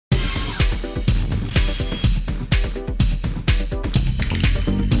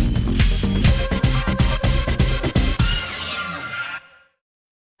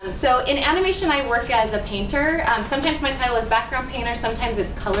So in animation, I work as a painter. Sometimes my title is background painter, sometimes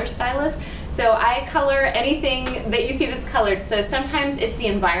it's color stylist. So I color anything that you see that's colored. So sometimes it's the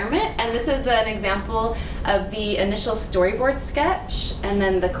environment, and this is an example of the initial storyboard sketch, and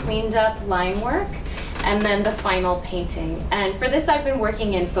then the cleaned up line work, and then the final painting. And for this, I've been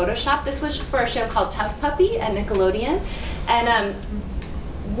working in Photoshop. This was for a show called Tough Puppy at Nickelodeon. And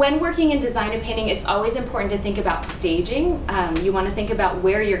when working in design and painting, it's always important to think about staging. You want to think about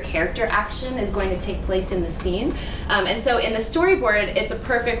where your character action is going to take place in the scene. And so in the storyboard, it's a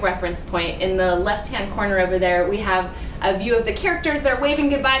perfect reference point. In the left-hand corner over there, we have a view of the characters. They're waving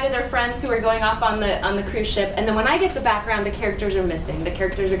goodbye to their friends who are going off on the cruise ship. And then when I get the background, the characters are missing. The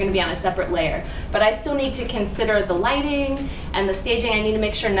characters are going to be on a separate layer. But I still need to consider the lighting and the staging. I need to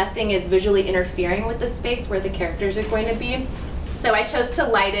make sure nothing is visually interfering with the space where the characters are going to be. So I chose to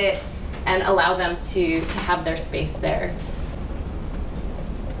light it and allow them to have their space there.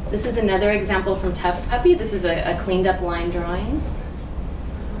 This is another example from Tough Puppy. This is a cleaned up line drawing.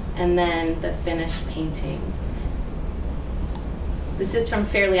 And then the finished painting. This is from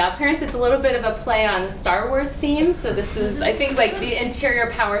Fairly Odd Parents. It's a little bit of a play on the Star Wars theme. So this is, I think, like the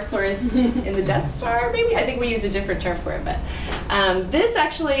interior power source in the Death Star, maybe? I think we used a different term for it, but. This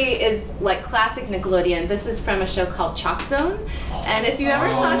actually is like classic Nickelodeon. This is from a show called Chalk Zone. And if you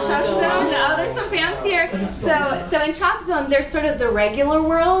ever saw Chalk Zone, oh, there's some fans here. So in Chalk Zone, there's sort of the regular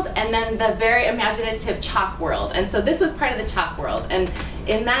world and then the very imaginative chalk world. And so this was part of the chalk world. And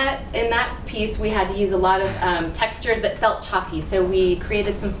in that piece, we had to use a lot of textures that felt chalky. So we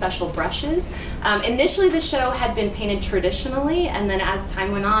created some special brushes. Initially, the show had been painted traditionally, and then as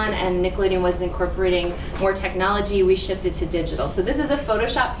time went on and Nickelodeon was incorporating more technology, we shifted to digital. So this is a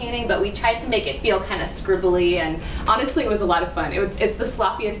Photoshop painting, but we tried to make it feel kind of scribbly, and honestly, it was a lot of fun. It's the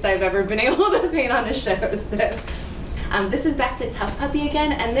sloppiest I've ever been able to paint on a show. So. This is back to Tough Puppy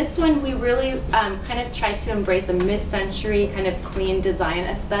again, and this one we really kind of tried to embrace a mid-century kind of clean design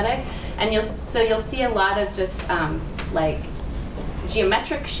aesthetic, and you'll see a lot of just like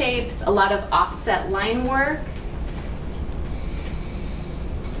geometric shapes, a lot of offset line work.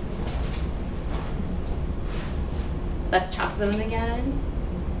 That's Chalk Zone again.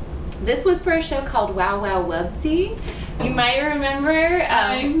 This was for a show called Wow Wow Wubsy. You might remember,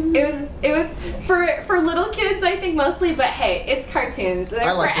 it was for little kids, I think, mostly, but hey, it's cartoons.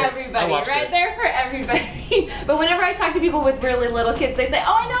 They're for everybody, right? They're for everybody. But whenever I talk to people with really little kids, they say,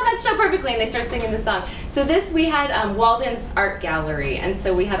 oh, I know that show perfectly, and they start singing the song. So this, we had Walden's art gallery, and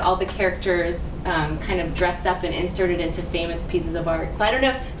so we had all the characters kind of dressed up and inserted into famous pieces of art. So I don't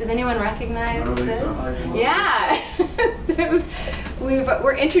know, does anyone recognize this? Yeah. So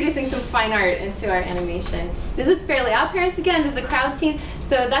we're introducing some fine art into our animation. This is Fairly Odd Parents again. This is the crowd scene.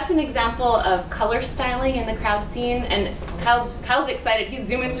 So that's an example of color styling in the crowd scene, and Kyle's excited. He's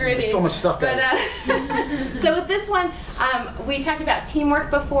zooming through these. So much stuff, guys. But, so with this one, we talked about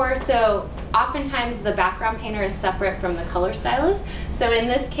teamwork before. So oftentimes the background painter is separate from the color stylist. So in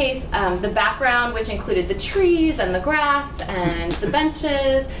this case, the background, which included the trees and the grass and the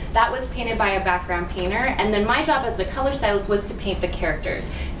benches, that was painted by a background painter. And then my job as the color stylist was to paint the characters.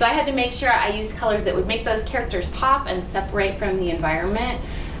 So I had to make sure I used colors that would make those characters pop and separate from the environment.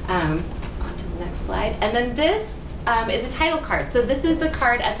 On to the next slide. And then this is a title card. So this is the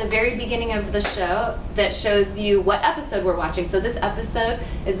card at the very beginning of the show that shows you what episode we're watching. So this episode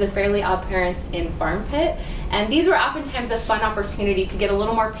is the Fairly Odd Parents in Farm Pit. And these were oftentimes a fun opportunity to get a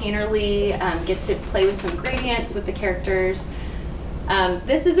little more painterly, get to play with some gradients with the characters.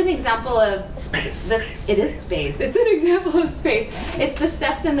 This is an example of space. It is space. It's an example of space. It's the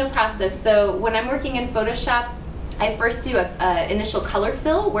steps in the process. So when I'm working in Photoshop, I first do an initial color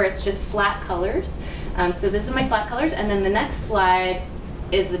fill where it's just flat colors. So this is my flat colors, and then the next slide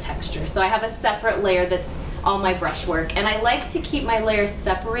is the texture. So I have a separate layer that's all my brush work, and I like to keep my layers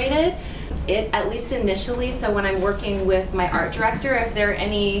separated, at least initially, so when I'm working with my art director, if there are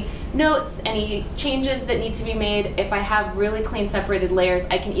any notes, any changes that need to be made, if I have really clean separated layers,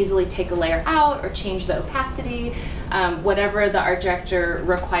 I can easily take a layer out or change the opacity, whatever the art director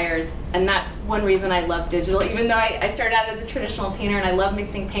requires. And that's one reason I love digital, even though I started out as a traditional painter and I love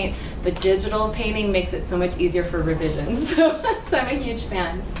mixing paint, but digital painting makes it so much easier for revisions. So I'm a huge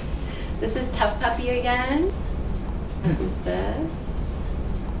fan. This is Tough Puppy again. This is this.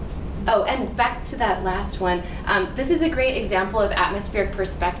 Oh, and back to that last one. This is a great example of atmospheric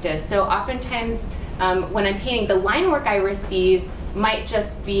perspective. So oftentimes when I'm painting, the line work I receive might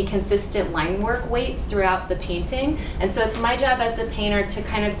just be consistent line work weights throughout the painting. And so it's my job as the painter to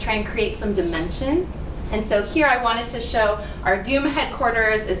kind of try and create some dimension And so here I wanted to show our Doom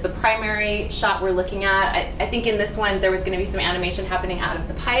headquarters is the primary shot we're looking at. I think in this one there was going to be some animation happening out of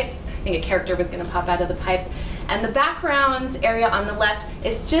the pipes. I think a character was going to pop out of the pipes. And the background area on the left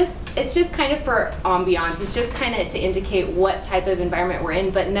is just kind of for ambiance. It's just kind of to indicate what type of environment we're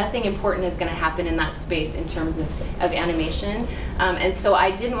in, but nothing important is going to happen in that space in terms of animation. And so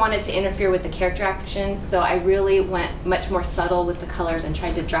I didn't want it to interfere with the character action, so I really went much more subtle with the colors and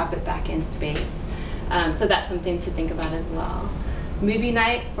tried to drop it back in space. So that's something to think about as well. Movie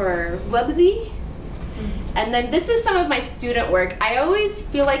night for Wubsy. And then this is some of my student work. I always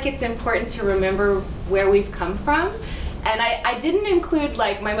feel like it's important to remember where we've come from. And I didn't include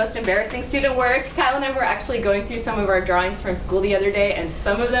like my most embarrassing student work. Kyle and I were actually going through some of our drawings from school the other day, and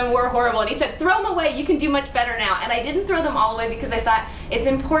some of them were horrible. And he said, throw them away, you can do much better now. And I didn't throw them all away because I thought it's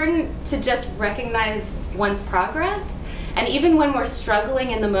important to just recognize one's progress. And even when we're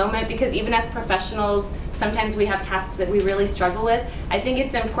struggling in the moment, because even as professionals, sometimes we have tasks that we really struggle with, I think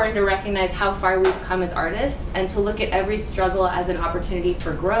it's important to recognize how far we've come as artists and to look at every struggle as an opportunity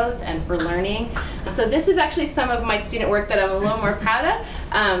for growth and for learning. So this is actually some of my student work that I'm a little more proud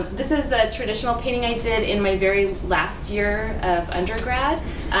of. This is a traditional painting I did in my very last year of undergrad.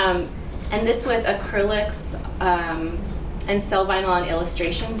 And this was acrylics and cell vinyl on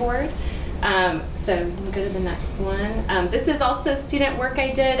illustration board. So you can go to the next one. This is also student work I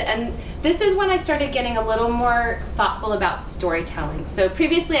did, and this is when I started getting a little more thoughtful about storytelling. So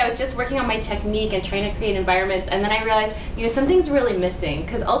previously I was just working on my technique and trying to create environments, and then I realized, you know, something's really missing,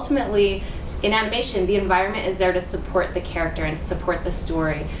 because ultimately in animation the environment is there to support the character and support the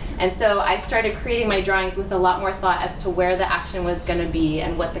story. And so I started creating my drawings with a lot more thought as to where the action was going to be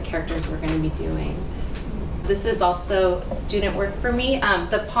and what the characters were going to be doing. This is also student work for me.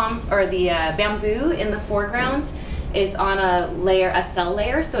 The bamboo in the foreground is on a cell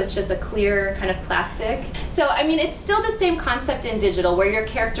layer, so it's just a clear kind of plastic. So I mean, it's still the same concept in digital, where your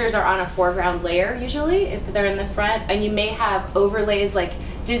characters are on a foreground layer usually if they're in the front, and you may have overlays. Like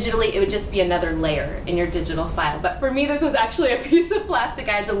digitally it would just be another layer in your digital file, but for me this was actually a piece of plastic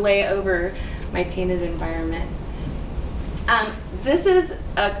I had to lay over my painted environment. This is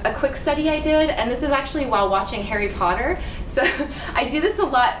a quick study I did, and this is actually while watching Harry Potter. So I do this a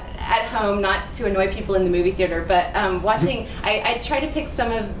lot at home, not to annoy people in the movie theater, but watching, I try to pick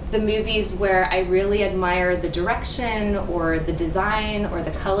some of the movies where I really admire the direction or the design or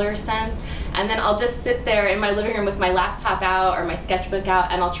the color sense, and then I'll just sit there in my living room with my laptop out or my sketchbook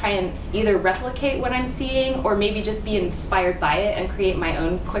out, and I'll try and either replicate what I'm seeing or maybe just be inspired by it and create my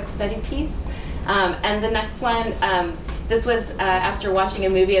own quick study piece. And the next one, this was after watching a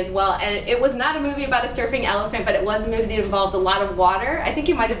movie as well, and it was not a movie about a surfing elephant, but it was a movie that involved a lot of water. I think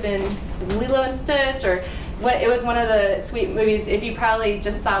it might have been Lilo and Stitch, or it was one of the sweet movies. If you probably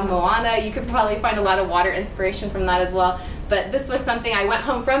just saw Moana, you could probably find a lot of water inspiration from that as well. But this was something I went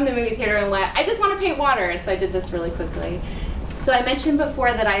home from the movie theater and went, I just want to paint water, and so I did this really quickly. So I mentioned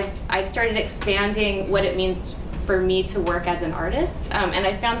before that I've started expanding what it means for me to work as an artist, and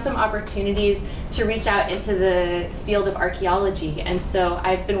I found some opportunities to reach out into the field of archaeology, and so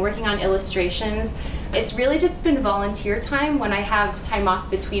I've been working on illustrations. It's really just been volunteer time when I have time off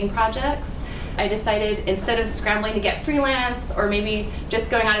between projects. I decided instead of scrambling to get freelance or maybe just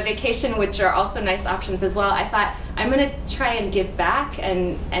going on a vacation, which are also nice options as well, I thought I'm going to try and give back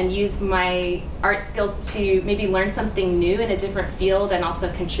and use my art skills to maybe learn something new in a different field and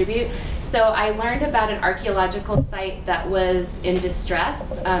also contribute. So I learned about an archaeological site that was in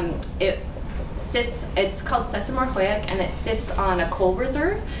distress. It's called Setamorhoyuk, and it sits on a coal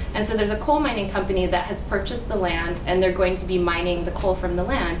reserve. And so there's a coal mining company that has purchased the land, and they're going to be mining the coal from the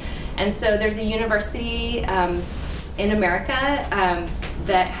land. And so there's a university in America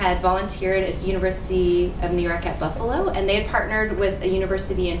that had volunteered. It's University of New York at Buffalo, and they had partnered with a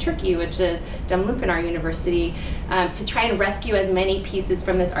university in Turkey, which is Dumlupinar University, to try and rescue as many pieces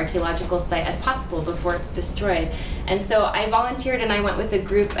from this archaeological site as possible before it's destroyed. And so I volunteered, and I went with a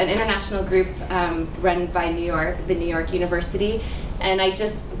group, an international group run by the New York University, and I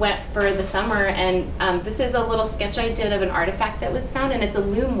just went for the summer, and this is a little sketch I did of an artifact that was found, and it's a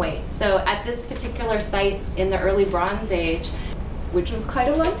loom weight. So at this particular site in the early Bronze Age, which was quite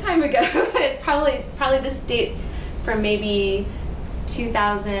a long time ago, probably this dates from maybe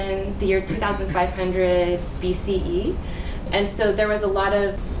 2000, the year 2500 BCE, and so there was a lot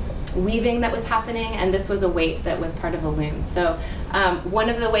of weaving that was happening, and this was a weight that was part of a loom. So one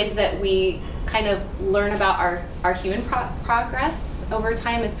of the ways that we kind of learn about our human progress over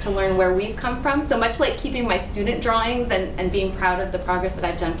time is to learn where we've come from. So much like keeping my student drawings and being proud of the progress that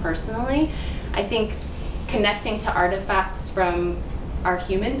I've done personally, I think connecting to artifacts from our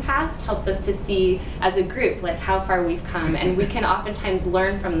human past helps us to see as a group like how far we've come, and we can oftentimes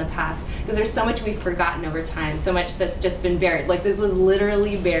learn from the past because there's so much we've forgotten over time, so much that's just been buried. Like this was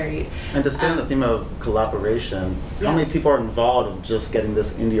literally buried. And to stay on the theme of collaboration, how many people are involved in just getting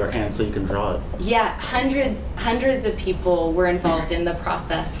this into your hands so you can draw it? Yeah, hundreds of people were involved in the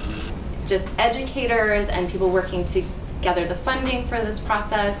process. Just educators and people working to gather the funding for this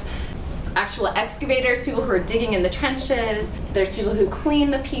process. Actual excavators, people who are digging in the trenches. There's people who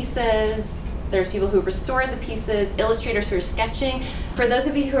clean the pieces. There's people who restore the pieces, illustrators who are sketching. For those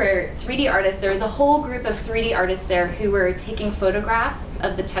of you who are 3D artists, there was a whole group of 3D artists there who were taking photographs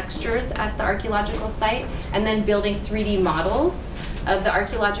of the textures at the archaeological site and then building 3D models of the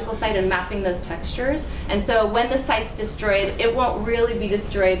archaeological site and mapping those textures. And so when the site's destroyed, it won't really be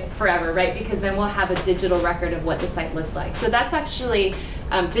destroyed forever, right? Because then we'll have a digital record of what the site looked like. So that's actually,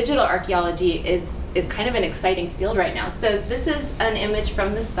 digital archaeology is kind of an exciting field right now. So this is an image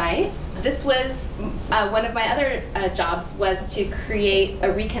from the site. This was, one of my other jobs was to create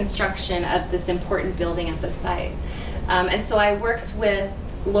a reconstruction of this important building at the site. And so I worked with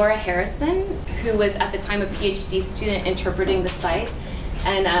Laura Harrison, who was at the time a PhD student interpreting the site,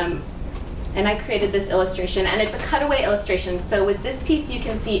 and I created this illustration, and it's a cutaway illustration. So with this piece, you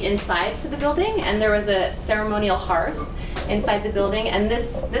can see inside to the building, and there was a ceremonial hearth inside the building, and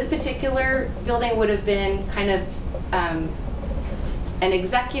this particular building would have been kind of an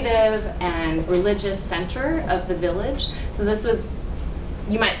executive and religious center of the village. So this was,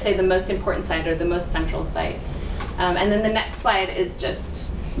 you might say, the most important site or the most central site. And then the next slide is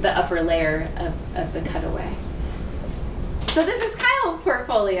just the upper layer of the cutaway. So this is Kyle's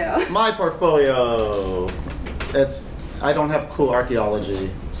portfolio. My portfolio. I don't have cool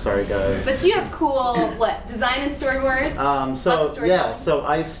archaeology. Sorry, guys. But you have cool, what, design and storyboards? So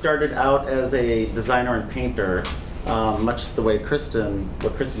I started out as a designer and painter, much the way what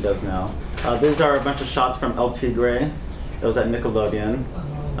Kristin does now. These are a bunch of shots from El Tigre. It was at Nickelodeon.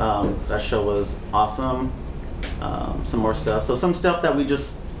 That show was awesome. Some more stuff. So some stuff that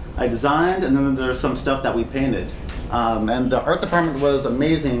I designed, and then there's some stuff that we painted. And the art department was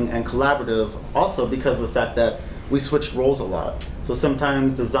amazing and collaborative also because of the fact that we switched roles a lot. So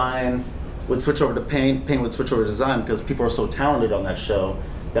sometimes design would switch over to paint would switch over to design because people were so talented on that show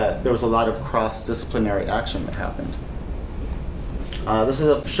that there was a lot of cross-disciplinary action that happened. This is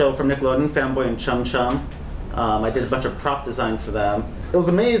a show from Nickelodeon, Fanboy and Chum Chum. I did a bunch of prop design for them. It was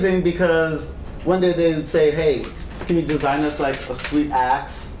amazing because one day they would say, hey, can you design us like a sweet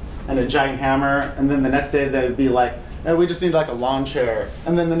axe and a giant hammer? And then the next day they'd be like, hey, we just need like a lawn chair.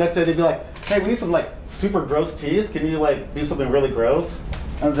 And then the next day they'd be like, hey, we need some like super gross teeth. Can you like do something really gross?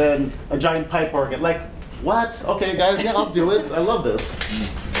 And then a giant pipe organ. Like, what? Okay, guys, yeah, I'll do it. I love this.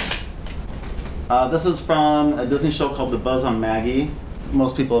 This is from a Disney show called The Buzz on Maggie.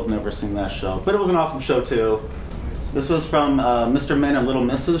 Most people have never seen that show, but it was an awesome show too. This was from Mr. Min and Little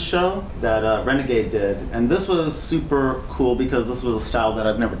Mrs. show that Renegade did. And this was super cool because this was a style that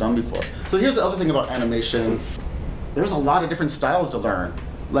I've never done before. So here's the other thing about animation. There's a lot of different styles to learn.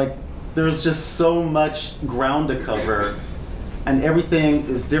 Like, there's just so much ground to cover, and everything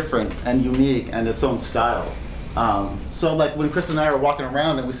is different and unique and its own style. So like when Kristin and I are walking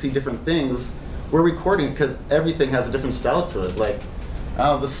around and we see different things, we're recording because everything has a different style to it. Like,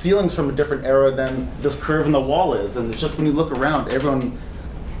 the ceiling's from a different era than this curve in the wall is, and it's just when you look around,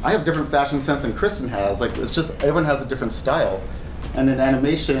 I have different fashion sense than Kristin has. Like, it's just everyone has a different style, and in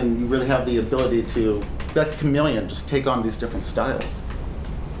animation, you really have the ability to be like a chameleon, just take on these different styles.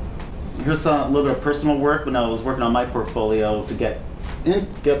 Here's a little bit of personal work when I was working on my portfolio to get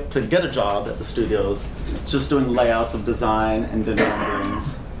a job at the studios, just doing layouts of design and then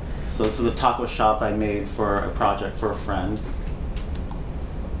renderings. So this is a taco shop I made for a project for a friend.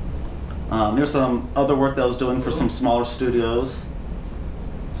 Here's some other work that I was doing for some smaller studios.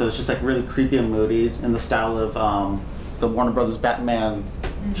 So it's just like really creepy and moody in the style of the Warner Brothers Batman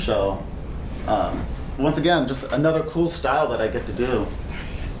show. Once again, just another cool style that I get to do.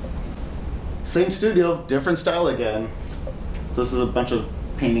 Same studio, different style again. So this is a bunch of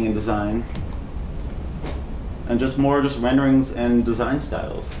painting and design. And just more renderings and design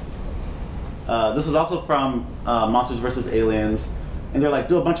styles. This is also from Monsters vs. Aliens. And they're like,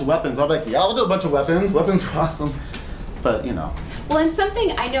 do a bunch of weapons. I'm like, yeah, I'll do a bunch of weapons. Weapons are awesome. But, you know. Well, and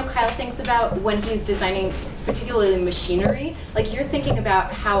something I know Kyle thinks about when he's designing particularly machinery, like you're thinking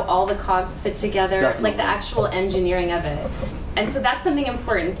about how all the cogs fit together, Definitely. like the actual engineering of it. And so that's something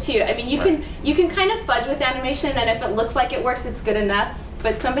important too. I mean, you can kind of fudge with animation, and if it looks like it works, it's good enough.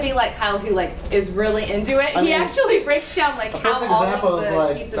 But somebody like Kyle, who like is really into it, he actually breaks down like how all of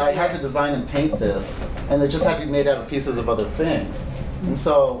the pieces I had to design and paint this, and it just had to be made out of pieces of other things. And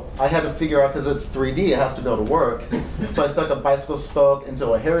so I had to figure out, because it's 3D, it has to go to work. So I stuck a bicycle spoke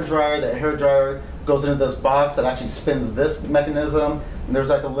into a hairdryer. That hairdryer goes into this box that actually spins this mechanism. And there's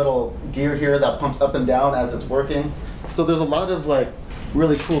like a little gear here that pumps up and down as it's working. So there's a lot of like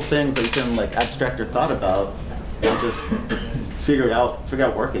really cool things that you can like abstract your thought about and just figure out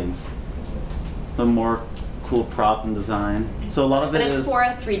workings. The more cool prop and design. So a lot of it is... But it's for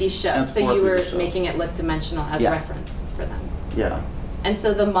a 3D show, so you were making it look dimensional as reference for them. Yeah. And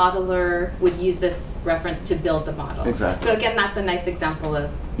so the modeler would use this reference to build the model. Exactly. So again, that's a nice example of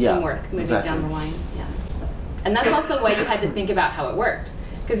teamwork moving down the line. Yeah. And that's also why you had to think about how it worked,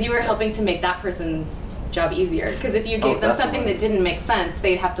 because you were helping to make that person's job easier. Because if you gave them something that didn't make sense,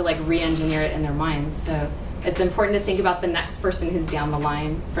 they'd have to like re-engineer it in their minds. So it's important to think about the next person who's down the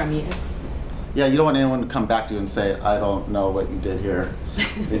line from you. Yeah, you don't want anyone to come back to you and say, I don't know what you did here.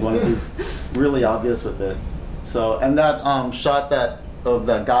 They want to be really obvious with it. So, and that shot of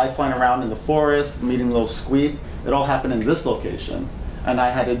that guy flying around in the forest, meeting little Squeak, it all happened in this location. And I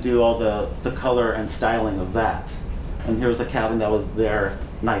had to do all the color and styling of that. And here's a cabin that was there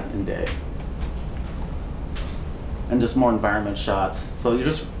night and day. And just more environment shots. So you're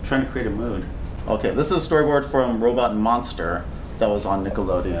just trying to create a mood. Okay, this is a storyboard from Robot Monster that was on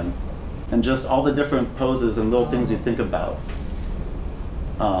Nickelodeon. And just all the different poses and little things you think about.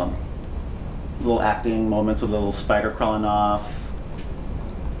 Little acting moments with a little spider crawling off.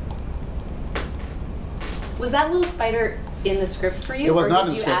 Was that little spider in the script for you? It was not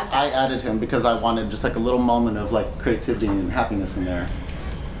in the script. I added him because I wanted just like a little moment of like creativity and happiness in there.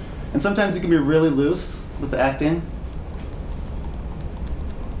 And sometimes you can be really loose with the acting.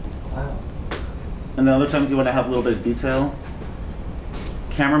 Wow. And then other times you want to have a little bit of detail.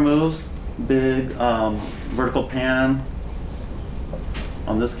 Camera moves, big vertical pan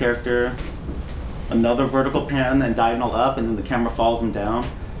on this character. Another vertical pan and diagonal up, and then the camera follows him down.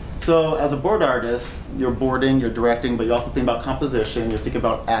 So as a board artist, you're boarding, you're directing, but you also think about composition, you're thinking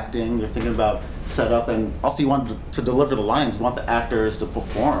about acting, you're thinking about setup, and also you want to deliver the lines, you want the actors to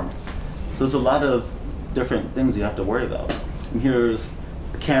perform. So there's a lot of different things you have to worry about. And here's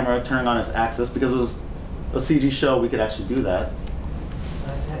the camera turning on its axis. Because it was a CG show, we could actually do that.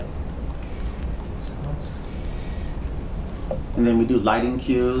 And then we do lighting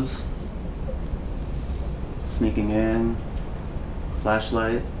cues. Sneaking in,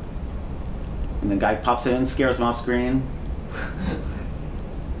 flashlight, and the guy pops in, scares him off screen.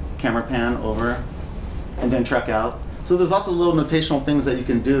 Camera pan over, and then truck out. So there's lots of little notational things that you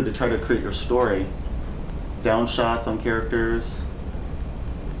can do to try to create your story. Down shots on characters.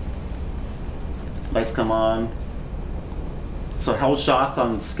 Lights come on. So held shots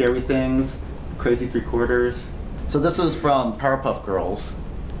on scary things, crazy 3/4. So this is from Powerpuff Girls.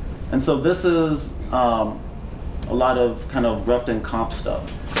 And so this is a lot of kind of roughed in comp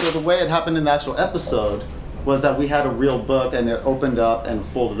stuff. So the way it happened in the actual episode was that we had a real book and it opened up and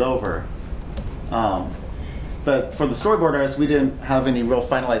folded over. But for the storyboard artists, we didn't have any real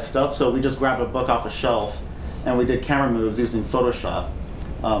finalized stuff, so we just grabbed a book off a shelf and we did camera moves using Photoshop.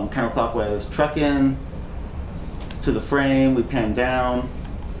 Counterclockwise, truck in to the frame, we pan down.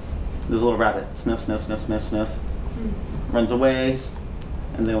 There's a little rabbit, sniff, sniff, sniff, sniff, sniff. Runs away,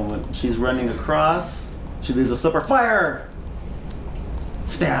 and then when she's running across, she leaves a slipper, fire!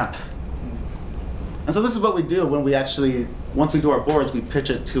 Stamp! And so this is what we do when we actually, once we do our boards, we pitch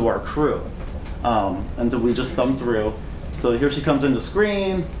it to our crew. And then we just thumb through. So here she comes into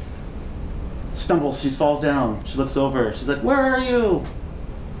screen, stumbles, she falls down, she looks over, she's like, where are you?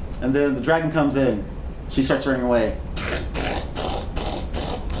 And then the dragon comes in, she starts running away.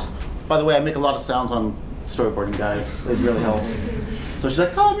 By the way, I make a lot of sounds when I'm storyboarding, guys. It really helps. So she's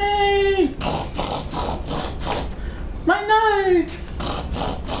like, help me! My knight!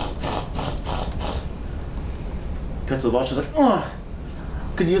 Cut to the ball, she's like, ugh!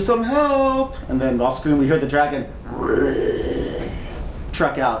 Could use some help! And then off screen we hear the dragon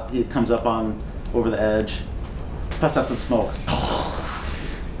truck out. He comes up on over the edge, puffs out some smoke.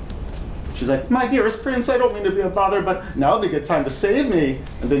 She's like, my dearest prince, I don't mean to be a bother, but now would be a good time to save me.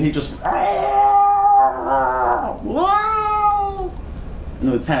 And then he just, wow! And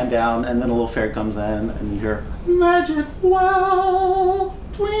then we pan down, and then a little fairy comes in, and you hear, magic well,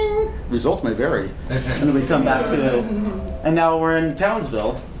 twing. Results may vary. And then we come back to, and now we're in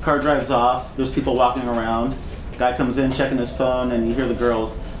Townsville. Car drives off, there's people walking around. Guy comes in, checking his phone, and you hear the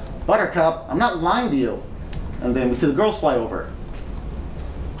girls, Buttercup, I'm not lying to you. And then we see the girls fly over.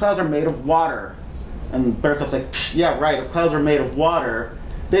 Clouds are made of water. And Buttercup's like, yeah, right, if clouds were made of water,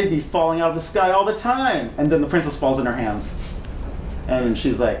 they'd be falling out of the sky all the time. And then the princess falls in her hands. And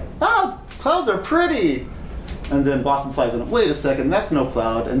she's like, oh, clouds are pretty. And then Blossom flies in. Wait a second, that's no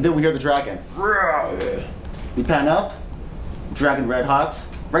cloud. And then we hear the dragon. We pan up. Dragon red hots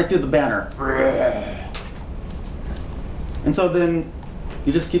right through the banner. And so then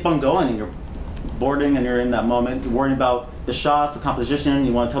you just keep on going, and you're boarding, and you're in that moment. You're worrying about the shots, the composition.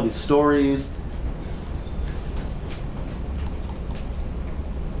 You want to tell these stories.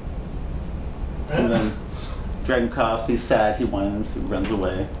 And then Dragon coughs, he's sad, he wins, he runs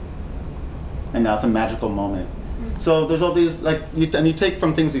away. And now it's a magical moment. So there's all these, like, and you take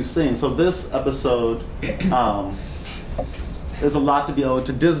from things you've seen. So this episode is a lot to be owed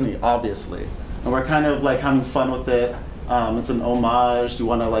to Disney, obviously. And we're kind of like having fun with it. It's an homage. You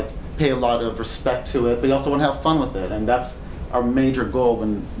want to like pay a lot of respect to it, but you also want to have fun with it. And that's our major goal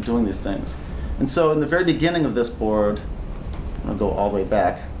when doing these things. And so in the very beginning of this board, I'm going to go all the way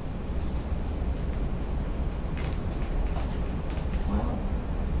back.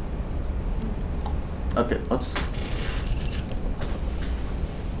 Okay, oops.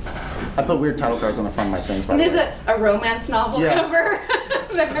 I put weird title cards on the front of my things, by the way. There's a romance novel cover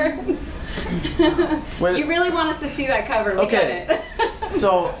there. You really want us to see that cover. We get it.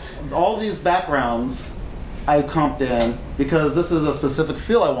 So all these backgrounds I comped in because this is a specific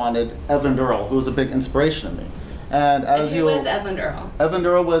feel I wanted. Evan Earl, who was a big inspiration to me. And as who was Evan Earl? Evan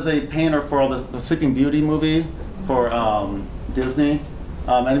Earl was a painter for all the Sleeping Beauty movie for Disney.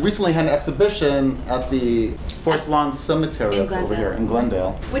 And recently had an exhibition at the Forest Lawn Cemetery over here in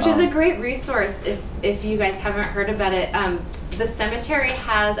Glendale. Which is a great resource if you guys haven't heard about it. The cemetery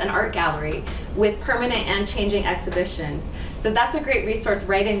has an art gallery with permanent and changing exhibitions. So that's a great resource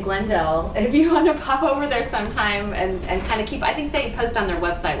right in Glendale if you want to pop over there sometime and kind of keep, I think they post on their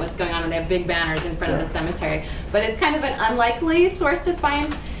website what's going on and they have big banners in front of the cemetery. But it's kind of an unlikely source to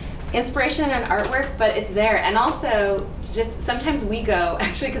find inspiration and artwork, but it's there. And also, just sometimes we go,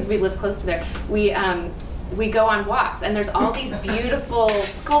 actually because we live close to there, we go on walks and there's all these beautiful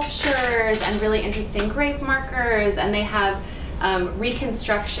sculptures and really interesting grave markers, and they have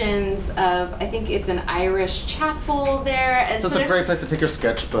reconstructions of, I think it's an Irish chapel there. And so it's a great place to take your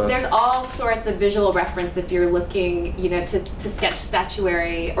sketchbook. There's all sorts of visual reference if you're looking, you know, to sketch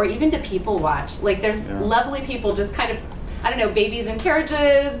statuary or even to people watch. Like there's lovely people just kind of, I don't know, babies in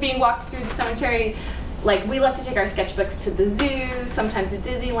carriages being walked through the cemetery. Like, we love to take our sketchbooks to the zoo, sometimes to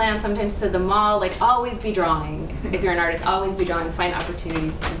Disneyland, sometimes to the mall. Like, always be drawing. If you're an artist, always be drawing. Find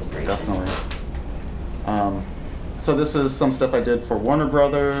opportunities for inspiration. Definitely. So this is some stuff I did for Warner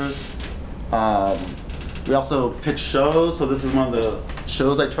Brothers. We also pitch shows. So this is one of the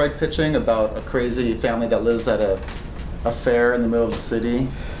shows I tried pitching about a crazy family that lives at a fair in the middle of the city.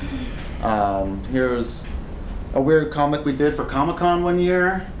 Here's a weird comic we did for Comic-Con one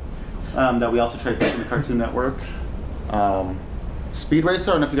year. That we also tried pitching the Cartoon Network. Speed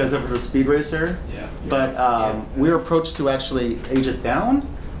Racer, I don't know if you guys ever heard of Speed Racer. Yeah. But we were approached to actually age it down.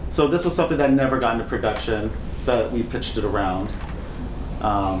 So this was something that never got into production, but we pitched it around.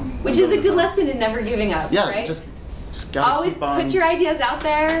 Which is a good lesson in never giving up, right? Just gotta always keep on. Put your ideas out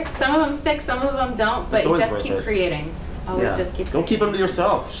there. Some of them stick, some of them don't, but just keep creating. Always just keep creating. Don't keep them to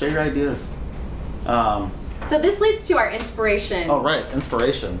yourself. Share your ideas. So this leads to our inspiration. Oh, right,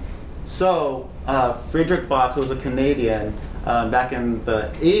 inspiration. So, Friedrich Bach, who was a Canadian back in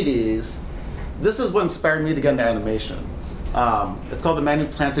the 80s, this is what inspired me to get into animation. It's called The Man Who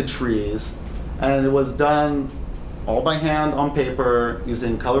Planted Trees, and it was done all by hand on paper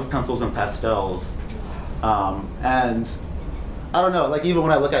using colored pencils and pastels. And I don't know, like even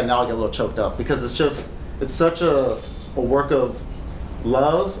when I look at it now, I get a little choked up because it's such a work of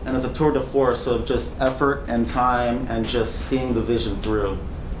love, and it's a tour de force of just effort and time and just seeing the vision through.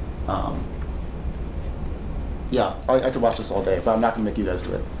 Yeah, I could watch this all day, but I'm not going to make you guys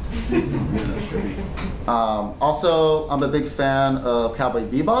do it. Also, I'm a big fan of Cowboy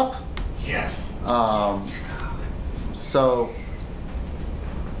Bebop. Yes. So,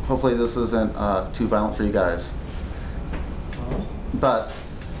 hopefully this isn't too violent for you guys. But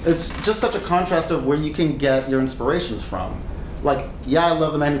it's just such a contrast of where you can get your inspirations from. Like, yeah, I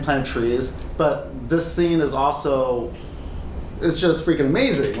love The Man Who Planted Trees, but this scene is also, it's just freaking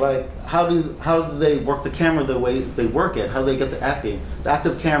amazing. Like, how do they work the camera the way they work it? How do they get the acting? The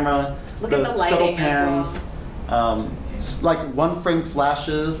active camera, Look at the lighting pans, as well. Like one frame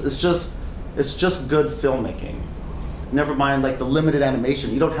flashes. It's just good filmmaking. Never mind like the limited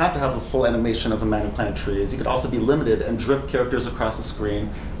animation. You don't have to have a full animation of The Man Who Planted Trees. You could also be limited and drift characters across the screen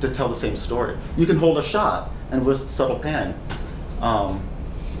to tell the same story. You can hold a shot and with subtle pan.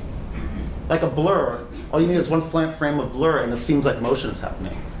 Like a blur, all you need is one frame of blur and it seems like motion is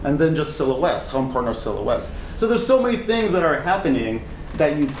happening. And then just silhouettes. How important are silhouettes? So there's so many things that are happening,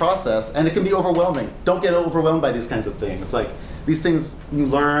 that you process, and it can be overwhelming. Don't get overwhelmed by these kinds of things. Like, these things you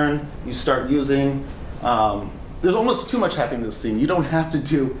learn, you start using. There's almost too much happening in this scene. You don't have to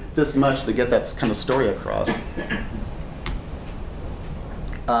do this much to get that kind of story across.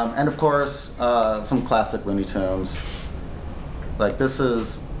 And of course, some classic Looney Tunes. Like, this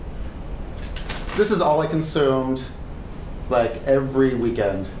is all I consumed, like, every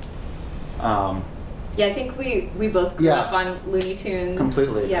weekend. Yeah, I think we both grew up on Looney Tunes.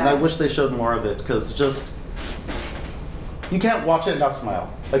 Completely. Yeah. And I wish they showed more of it, because just, you can't watch it and not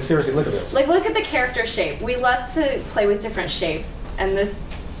smile. Like, seriously, look at this. Like, look at the character shape. We love to play with different shapes, and this,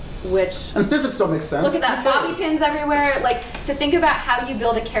 And physics don't make sense. Look at that, bobby pins everywhere. Like, to think about how you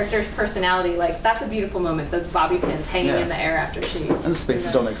build a character's personality, like, that's a beautiful moment, those bobby pins hanging in the air after she... And the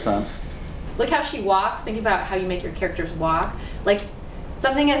spaces don't make sense. Look how she walks. Think about how you make your characters walk. Like,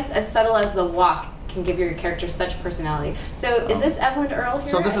 something as subtle as the walk can give your character such personality. So is this Evelyn Earl here?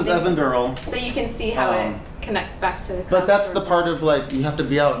 So this is Evelyn Earl. So you can see how it connects back to the But that's the part of, like, you have to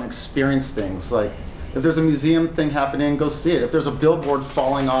be out and experience things. Like, if there's a museum thing happening, go see it. If there's a billboard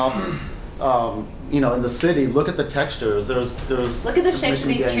falling off, you know, in the city, look at the textures. Look at the shapes of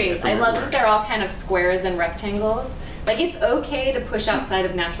these trees. I love that they're all kind of squares and rectangles. Like, it's okay to push outside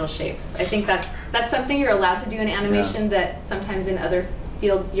of natural shapes. I think that's something you're allowed to do in animation that sometimes in other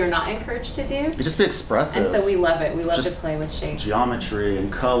fields you're not encouraged to do. You just be expressive. And so we love it. We love to play with shapes. Geometry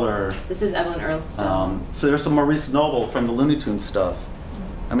and color. This is Evelyn Earl still. So there's some Maurice Noble from the Looney Tunes stuff.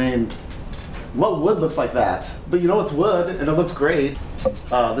 I mean, what wood looks like that? But you know it's wood, and it looks great.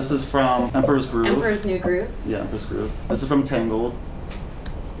 This is from Emperor's Groove. Emperor's New Groove. Yeah, Emperor's Groove. This is from Tangled.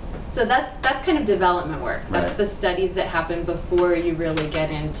 So that's kind of development work. That's the studies that happen before you really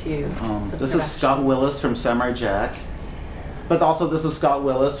get into this is Scott Willis from Samurai Jack. But also this is Scott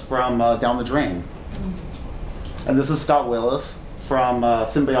Willis from Down the Drain. And this is Scott Willis from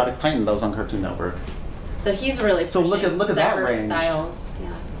Symbiotic Titan that was on Cartoon Network. So he's really pushing look at that range. styles.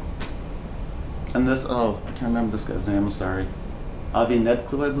 Yeah. And this, I can't remember this guy's name, I'm sorry. Avi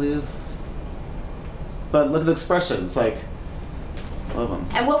Nedklu, I believe. But look at the expressions, like, love them.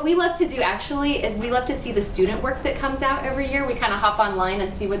 And what we love to do actually is we love to see the student work that comes out every year. We kind of hop online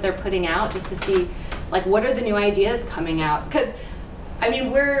and see what they're putting out just to see, like, what are the new ideas coming out? Because, I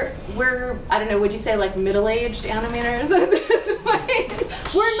mean, we're I don't know, would you say like middle-aged animators at this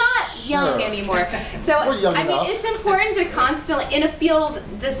point? We're not young anymore. So, I mean, it's important to constantly, in a field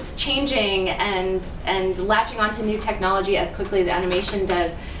that's changing and latching onto new technology as quickly as animation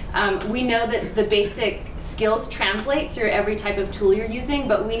does, we know that the basic skills translate through every type of tool you're using,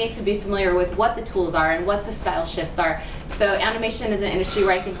 but we need to be familiar with what the tools are and what the style shifts are. So animation is an industry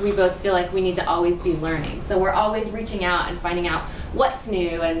where I think we both feel like we need to always be learning. So we're always reaching out and finding out what's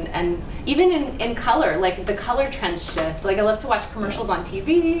new, and even in color, like the color trends shift. Like, I love to watch commercials on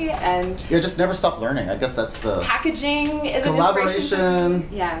TV, and just never stop learning. I guess that's the packaging is collaboration. An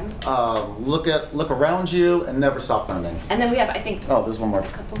inspiration. Yeah. Look around you and never stop learning. And then we have, I think, there's one more. A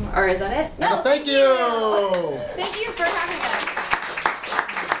couple more. Or is that it? No, thank you. Thank you for having us.